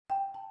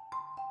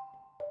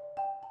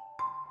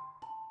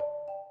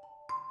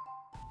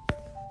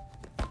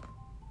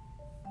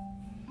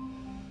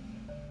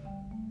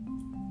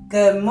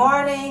Good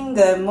morning,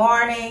 good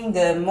morning,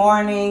 good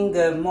morning,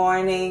 good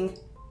morning.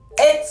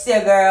 It's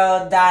your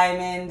girl,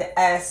 Diamond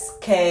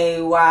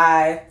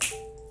SKY.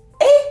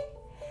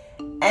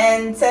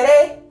 And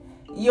today,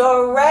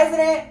 your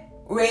resident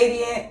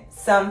radiant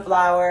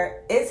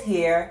sunflower is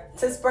here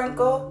to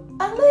sprinkle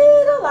a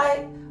little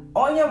light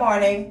on your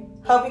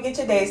morning. Hope you get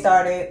your day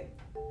started.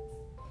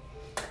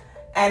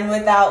 And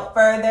without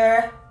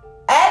further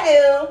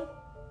ado,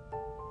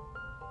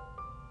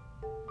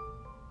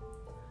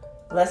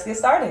 let's get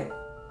started.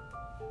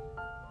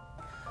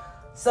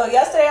 So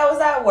yesterday I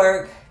was at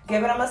work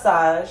giving a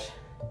massage.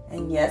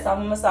 And yes,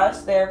 I'm a massage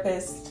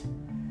therapist.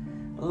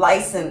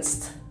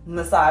 Licensed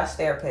massage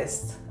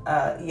therapist.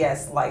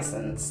 Yes,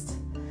 licensed.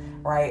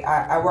 Right?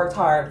 I worked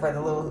hard for the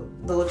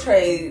little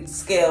trade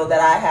skill that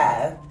I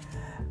have.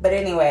 But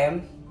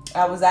anyway,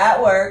 I was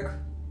at work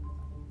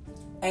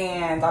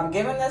and I'm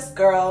giving this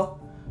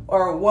girl,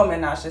 or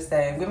woman I should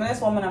say, I'm giving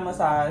this woman a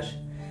massage.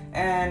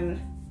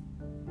 And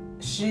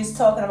she's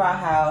talking about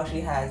how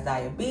she has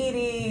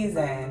diabetes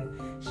and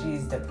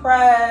she's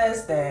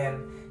depressed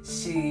and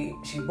she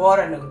bought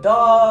a new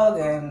dog,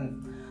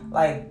 and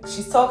like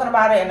she's talking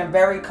about it in a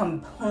very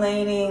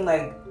complaining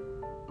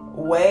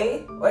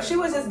way. But she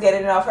was just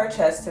getting it off her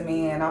chest to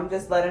me, and I'm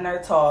just letting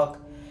her talk.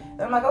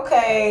 And I'm like,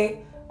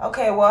 okay,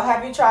 well,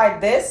 have you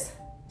tried this?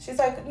 She's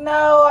like,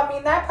 no, I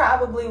mean, that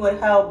probably would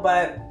help,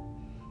 but...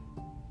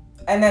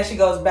 And then she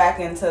goes back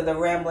into the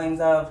ramblings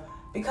of,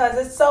 because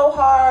it's so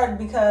hard,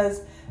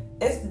 because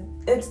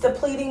it's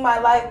depleting my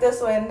life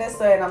this way and this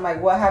way. And I'm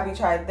like, well, have you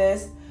tried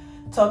this?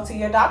 Talk to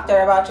your doctor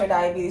about your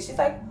diabetes. She's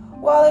like,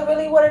 well, it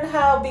really wouldn't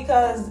help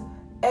because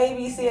A,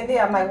 B, C, and D.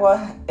 I'm like,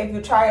 well, if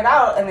you try it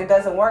out and it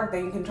doesn't work,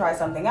 then you can try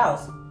something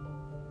else.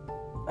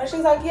 And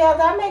she's like, yeah,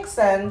 that makes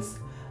sense.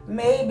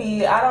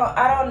 Maybe.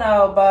 I don't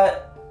know.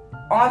 But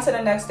on to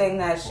the next thing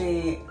that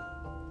she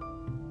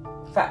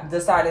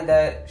decided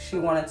that she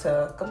wanted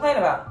to complain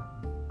about.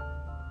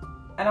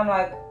 And I'm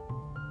like,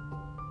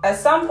 at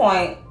some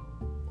point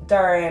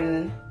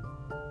during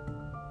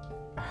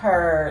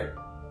her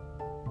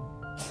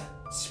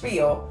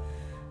spiel,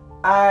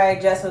 I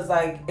just was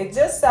like, it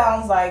just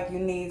sounds like you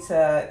need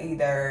to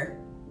either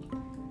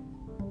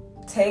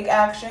take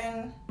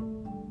action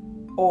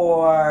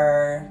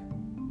or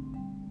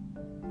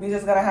you're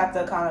just gonna have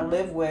to kind of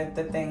live with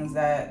the things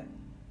that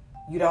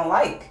you don't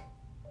like.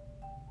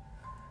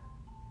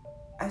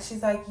 And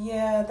she's like,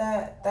 yeah,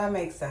 that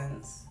makes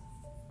sense.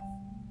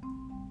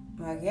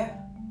 I'm like, yeah.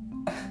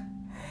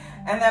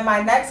 And then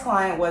my next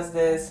client was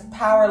this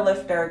power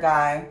lifter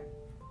guy.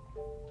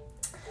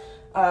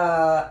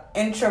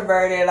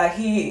 Introverted. Like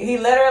he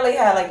literally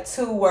had like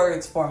 2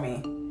 words for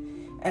me.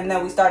 And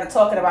then we started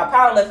talking about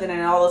powerlifting,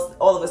 and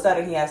all of a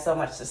sudden he had so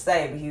much to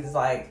say. But he's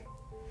like,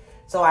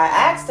 so I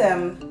asked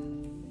him,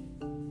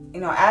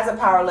 as a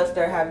power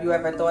lifter, have you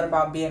ever thought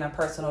about being a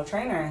personal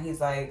trainer? And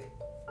he's like,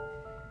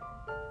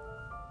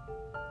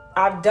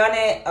 I've done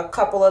it a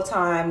couple of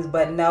times,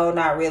 but no,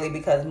 not really,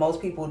 because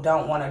most people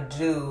don't want to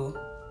do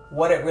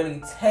what it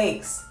really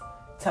takes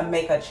to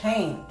make a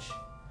change.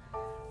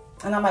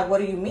 And I'm like, what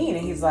do you mean?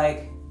 And he's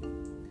like,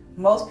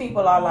 most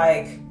people are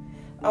like,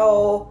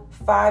 oh,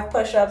 5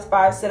 push-ups,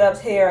 5 sit-ups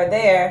here or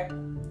there.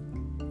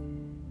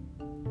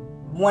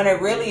 When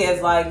it really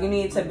is like, you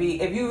need to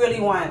be, if you really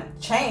want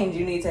change,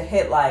 you need to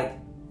hit like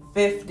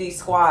 50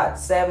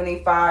 squats,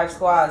 75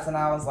 squats. And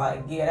I was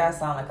like, yeah, that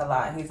sounds like a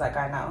lot. He's like,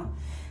 I know.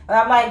 And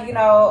I'm like,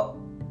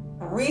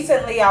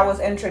 recently I was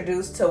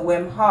introduced to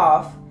Wim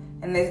Hof,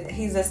 and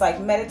he's this like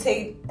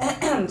meditate,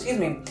 excuse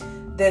me,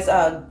 this,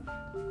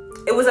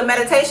 it was a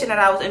meditation that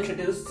I was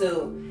introduced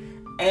to.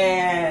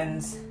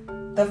 And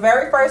the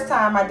very first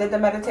time I did the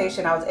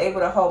meditation, I was able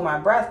to hold my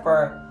breath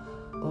for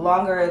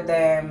longer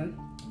than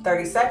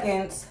 30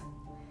 seconds.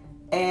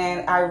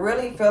 And I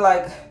really feel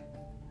like,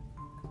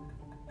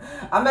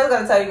 I'm just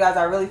going to tell you guys,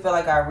 I really feel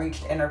like I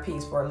reached inner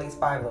peace for at least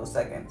 5 of those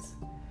seconds.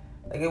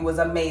 Like, it was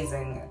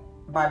amazing.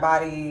 My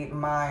body,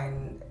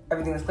 mind,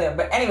 everything was clear.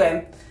 But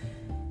anyway,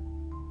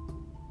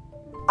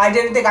 I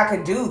didn't think I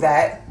could do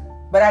that,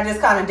 but I just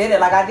kind of did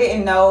it. Like, I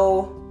didn't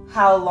know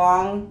how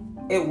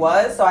long it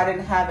was, so I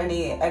didn't have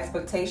any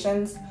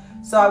expectations.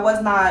 So I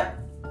was not,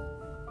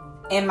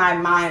 in my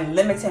mind,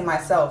 limiting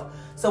myself.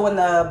 So when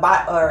the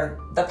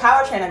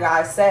power trainer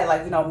guy said,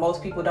 like,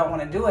 most people don't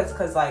want to do it, it's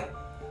because, like,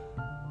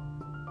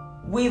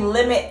 we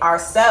limit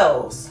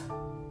ourselves.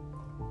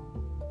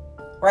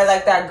 Right?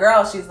 Like that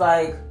girl, she's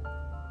like,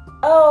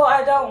 oh,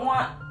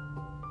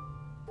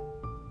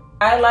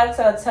 I like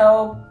to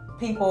tell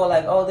people,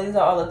 like, oh, these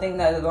are all the things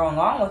that are going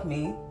on with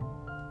me.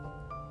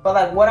 But,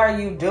 like, what are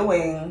you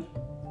doing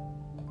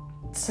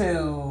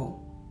to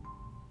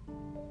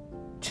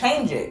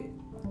change it?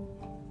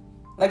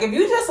 Like, if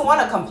you just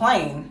want to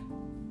complain,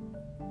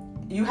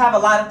 you have a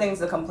lot of things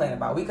to complain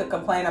about. We could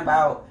complain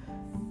about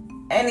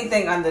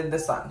anything under the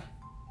sun.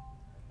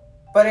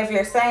 But if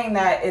you're saying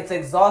that it's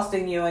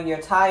exhausting you and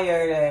you're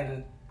tired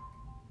and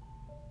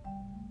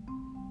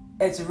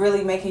it's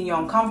really making you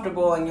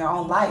uncomfortable in your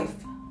own life,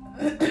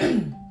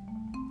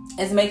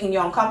 it's making you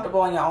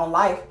uncomfortable in your own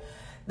life,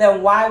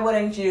 then why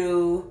wouldn't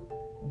you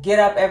get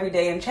up every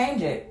day and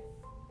change it.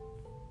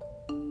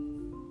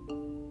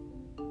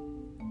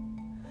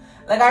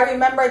 Like I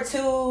remember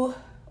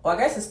I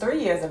guess it's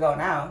 3 years ago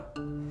now.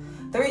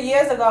 3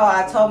 years ago,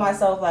 I told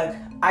myself, like,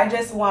 I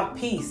just want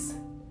peace.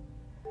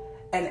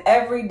 And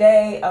every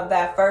day of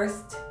that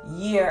first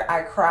year,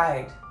 I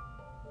cried.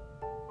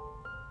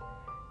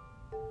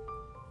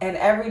 And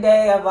every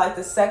day of, like,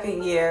 the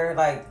second year,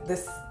 like,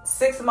 this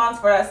 6 months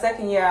for that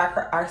second year,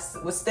 I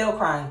was still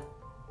crying.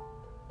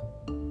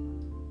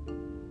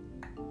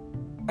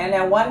 And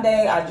then one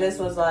day, I just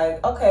was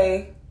like,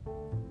 okay,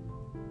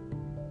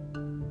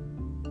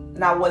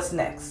 now what's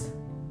next?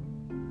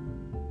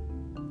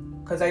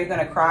 Because are you going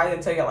to cry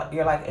until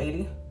you're like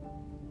 80?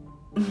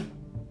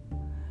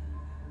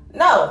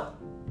 No.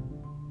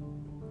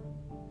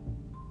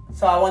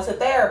 So I went to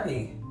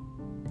therapy.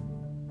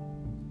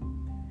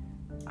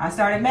 I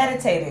started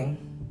meditating.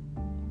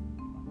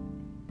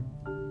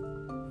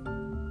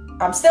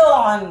 I'm still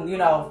on,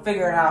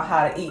 figuring out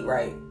how to eat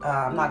right.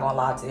 I'm not going to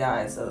lie to you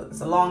guys. It's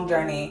a long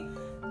journey.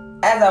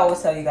 As I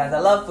always tell you guys, I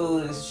love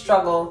food. It's a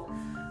struggle.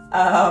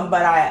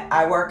 But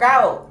I work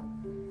out.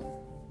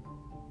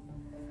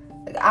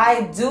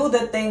 I do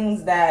the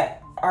things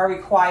that are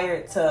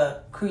required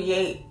to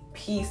create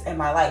peace in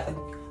my life.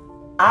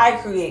 I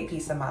create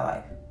peace in my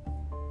life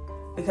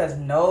because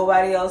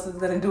nobody else is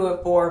going to do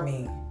it for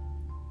me.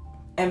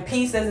 And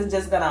peace isn't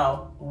just going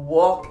to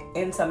walk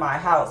into my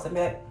house and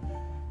be like,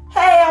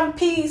 hey, I'm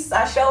peace.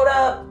 I showed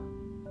up.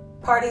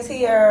 Party's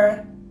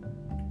here.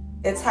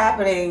 It's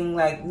happening.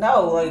 Like,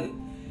 no, like,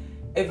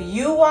 if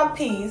you want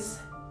peace,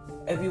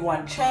 if you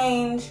want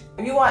change,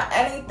 if you want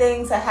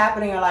anything to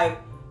happen in your life,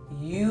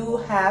 you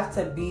have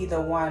to be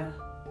the one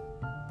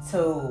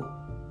to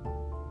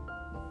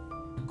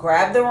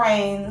grab the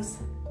reins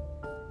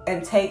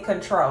and take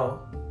control.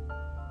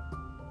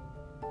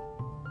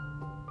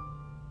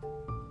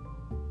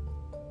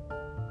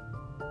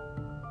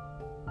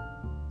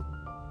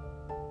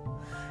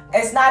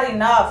 It's not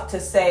enough to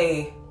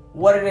say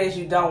what it is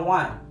you don't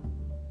want.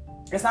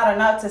 It's not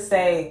enough to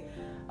say,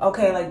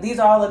 okay, like these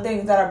are all the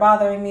things that are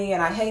bothering me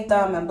and I hate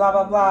them and blah,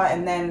 blah, blah.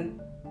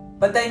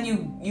 But then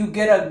you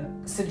get a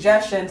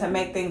suggestion to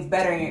make things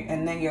better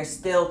and then you're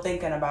still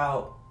thinking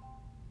about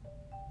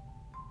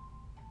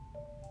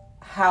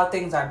how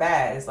things are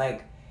bad. It's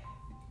like,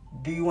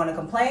 do you want to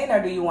complain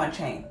or do you want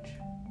change?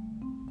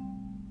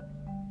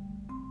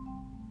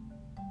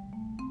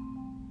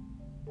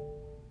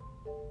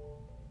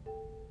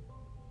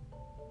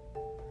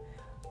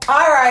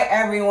 All right,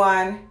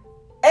 everyone.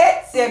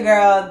 It's your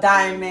girl,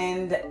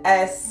 Diamond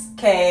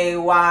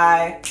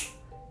SKYE.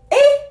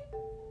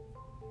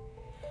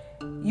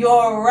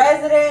 Your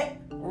resident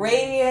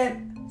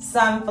radiant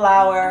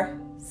sunflower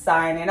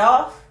signing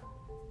off.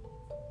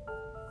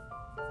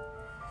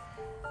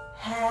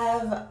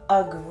 Have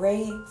a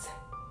great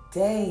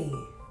day,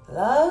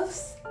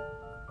 loves.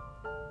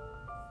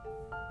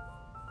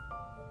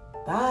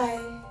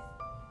 Bye.